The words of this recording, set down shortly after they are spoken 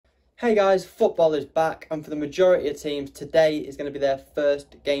Hey guys, football is back, and for the majority of teams, today is going to be their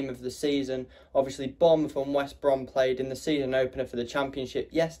first game of the season. Obviously, Bournemouth and West Brom played in the season opener for the Championship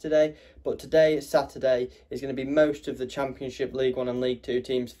yesterday, but today, Saturday, is going to be most of the Championship, League 1 and League 2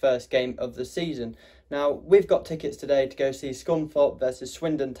 teams' first game of the season. Now, we've got tickets today to go see Scunthorpe versus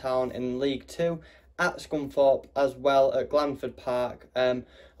Swindon Town in League 2, at Scunthorpe as well at Glanford Park, and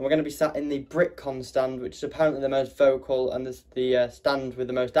we're going to be sat in the Britcon stand, which is apparently the most vocal and the stand with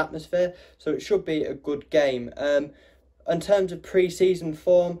the most atmosphere, so it should be a good game. In terms of pre-season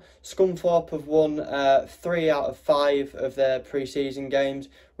form, Scunthorpe have won 3 out of 5 of their pre-season games,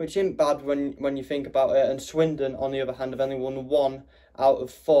 which isn't bad when you think about it, and Swindon, on the other hand, have only won 1 out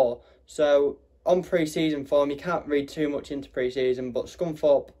of 4. So on pre-season form, you can't read too much into pre-season, but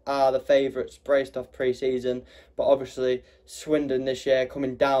Scunthorpe are the favourites based off pre-season. But obviously, Swindon this year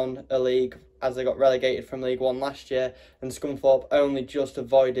coming down a league as they got relegated from League 1 last year, and Scunthorpe only just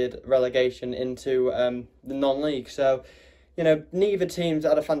avoided relegation into the non-league. So, you know, neither team's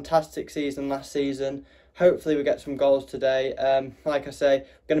had a fantastic season last season. Hopefully we get some goals today. Like I say,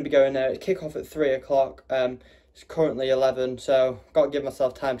 we're going to be going there. Kick off at 3 o'clock. It's currently 11, so I've got to give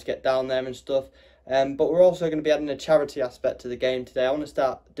myself time to get down there and stuff. But we're also going to be adding a charity aspect to the game today. I want to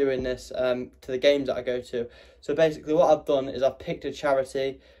start doing this to the games that I go to. So basically what I've done is I've picked a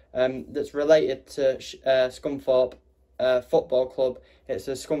charity that's related to Scunthorpe Football Club. It's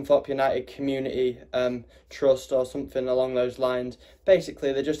a Scunthorpe United Community Trust or something along those lines.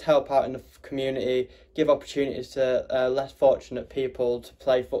 Basically, they just help out in the community, give opportunities to less fortunate people to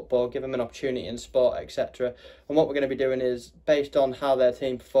play football, give them an opportunity in sport, etc. And what we're going to be doing is, based on how their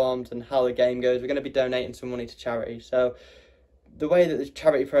team performs and how the game goes, we're going to be donating some money to charity. So the way that the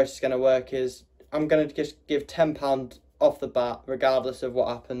charity process is going to work is I'm going to just give £10 off the bat, regardless of what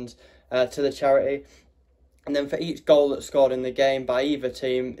happens, to the charity. And then for each goal that's scored in the game by either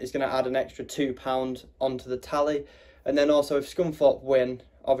team is going to add an extra £2 onto the tally. And then also if Scunthorpe win,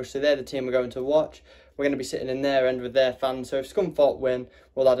 obviously they're the team we're going to watch, we're going to be sitting in their end with their fans. So if Scunthorpe win,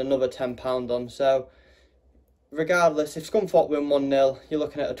 we'll add another £10 on. So regardless, if Scunthorpe win 1-0, you're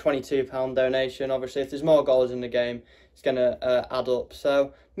looking at a £22 donation. Obviously, if there's more goals in the game, it's going to add up.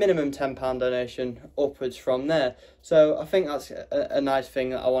 So minimum £10 donation upwards from there. So I think that's a nice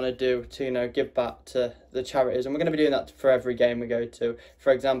thing that I want to do to, you know, give back to the charities. And we're going to be doing that for every game we go to.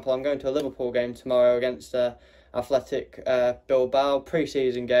 For example, I'm going to a Liverpool game tomorrow against Athletic Bilbao,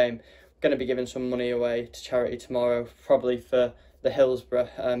 pre-season game. I'm going to be giving some money away to charity tomorrow, probably for the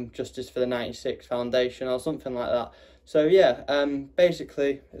Hillsborough Justice for the 96 Foundation or something like that. So yeah,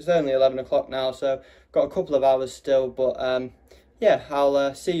 basically it's only 11 o'clock now, so got a couple of hours still, but yeah,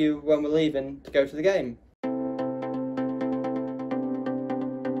 I'll see you when we're leaving to go to the game.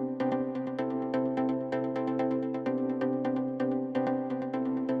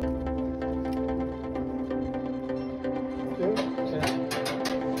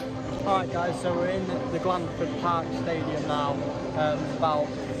 Alright guys, so we're in the Glanford Park Stadium now. About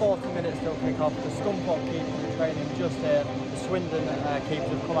 40 minutes till kick off. The Scunthorpe keepers are training just here. The Swindon keepers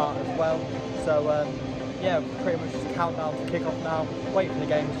have come out as well. So yeah, pretty much just countdown to kick off now. Wait for the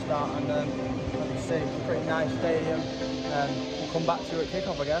game to start, and let me see, it's a pretty nice stadium. We'll come back to you at kick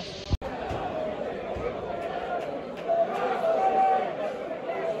off, I guess.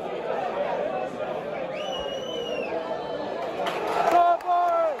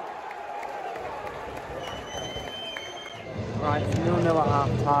 Right, it's 0-0 at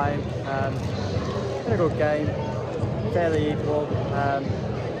half time. Been a good game, fairly equal.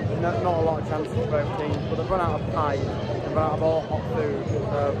 Not a lot of chances for both teams, but they've run out of pie, they've run out of all hot food, so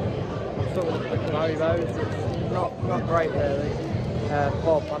I'm stuck with the Haribos, which is not great really.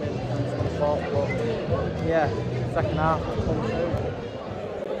 Poor planning from some sport, but yeah, second half will come soon.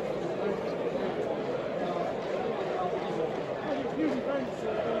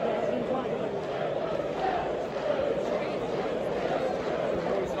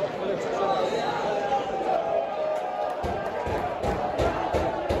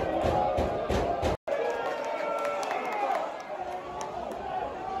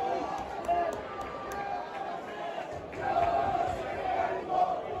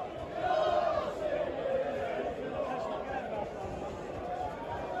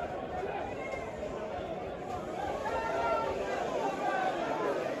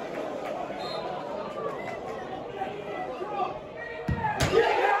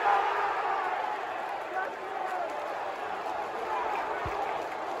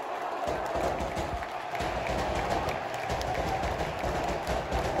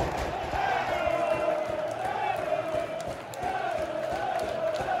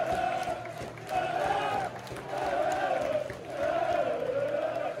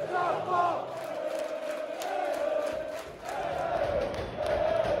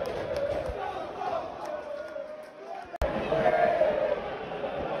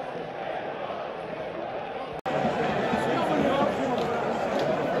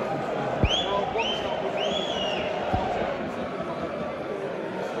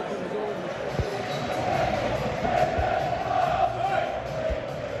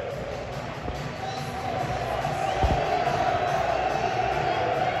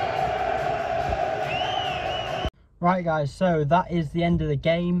 Right guys, so that is the end of the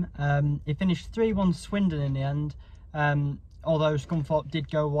game. It finished 3-1 Swindon in the end, although Scunthorpe did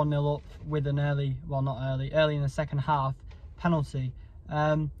go 1-0 up with an early in the second half penalty.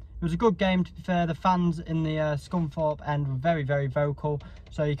 It was a good game, to be fair. The fans in the Scunthorpe end were very, very vocal,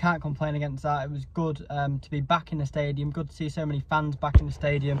 so you can't complain against that. It was good to be back in the stadium, good to see so many fans back in the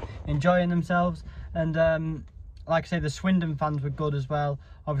stadium enjoying themselves. And like I say, the Swindon fans were good as well,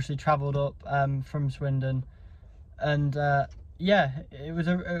 obviously travelled up from Swindon. And yeah, it was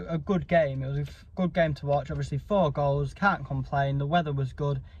a good game. It was a good game to watch. Obviously 4 goals, can't complain. The weather was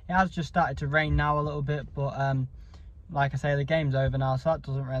good. It has just started to rain now a little bit, but like I say, the game's over now, so that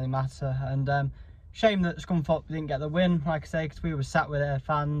doesn't really matter. And shame that Scunthorpe didn't get the win, like I say, because we were sat with their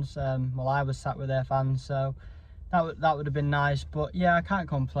fans. Well, I was sat with their fans, so that would have been nice. But yeah, I can't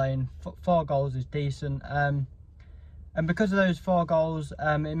complain. 4 goals is decent. And because of those 4 goals,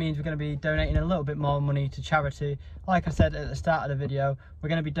 it means we're going to be donating a little bit more money to charity. Like I said at the start of the video, we're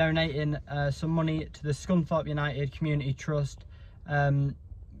going to be donating some money to the Scunthorpe United Community Trust,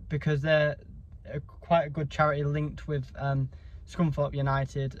 because they're quite a good charity linked with Scunthorpe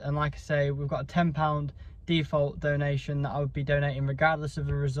United. And like I say, we've got a £10 default donation that I would be donating regardless of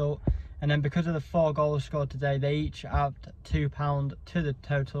the result. And then because of the 4 goals scored today, they each add £2 to the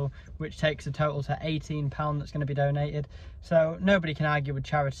total, which takes the total to £18 that's going to be donated. So nobody can argue with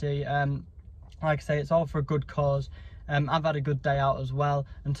charity. Like I say, it's all for a good cause. I've had a good day out as well,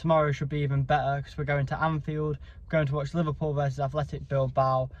 and tomorrow should be even better because we're going to Anfield. We're going to watch Liverpool versus Athletic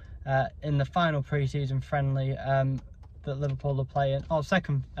Bilbao in the final pre-season friendly that Liverpool are playing, or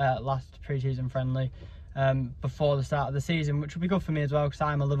second last pre-season friendly. Before the start of the season, which will be good for me as well because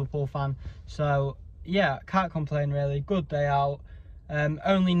I'm a Liverpool fan. So yeah, can't complain really. Good day out.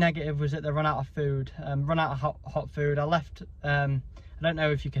 Only negative was that they run out of food, run out of hot food. I left, I don't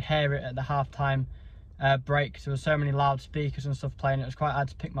know if you could hear it at the half-time break, because there were so many loudspeakers and stuff playing. It was quite hard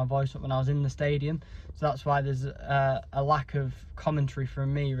to pick my voice up when I was in the stadium, so that's why there's a lack of commentary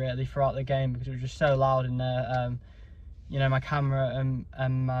from me really throughout the game, because it was just so loud in there. You know, my camera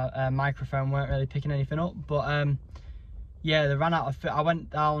and my microphone weren't really picking anything up. But yeah, they ran out of food. I went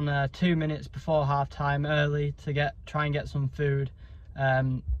down 2 minutes before half time early to try and get some food,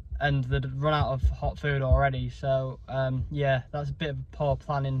 and they'd run out of hot food already. So yeah, that's a bit of poor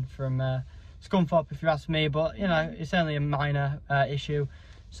planning from Scunthorpe if you ask me, but you know, it's only a minor issue.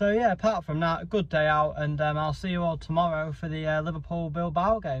 So yeah, apart from that, a good day out, and I'll see you all tomorrow for the Liverpool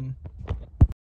Bilbao game.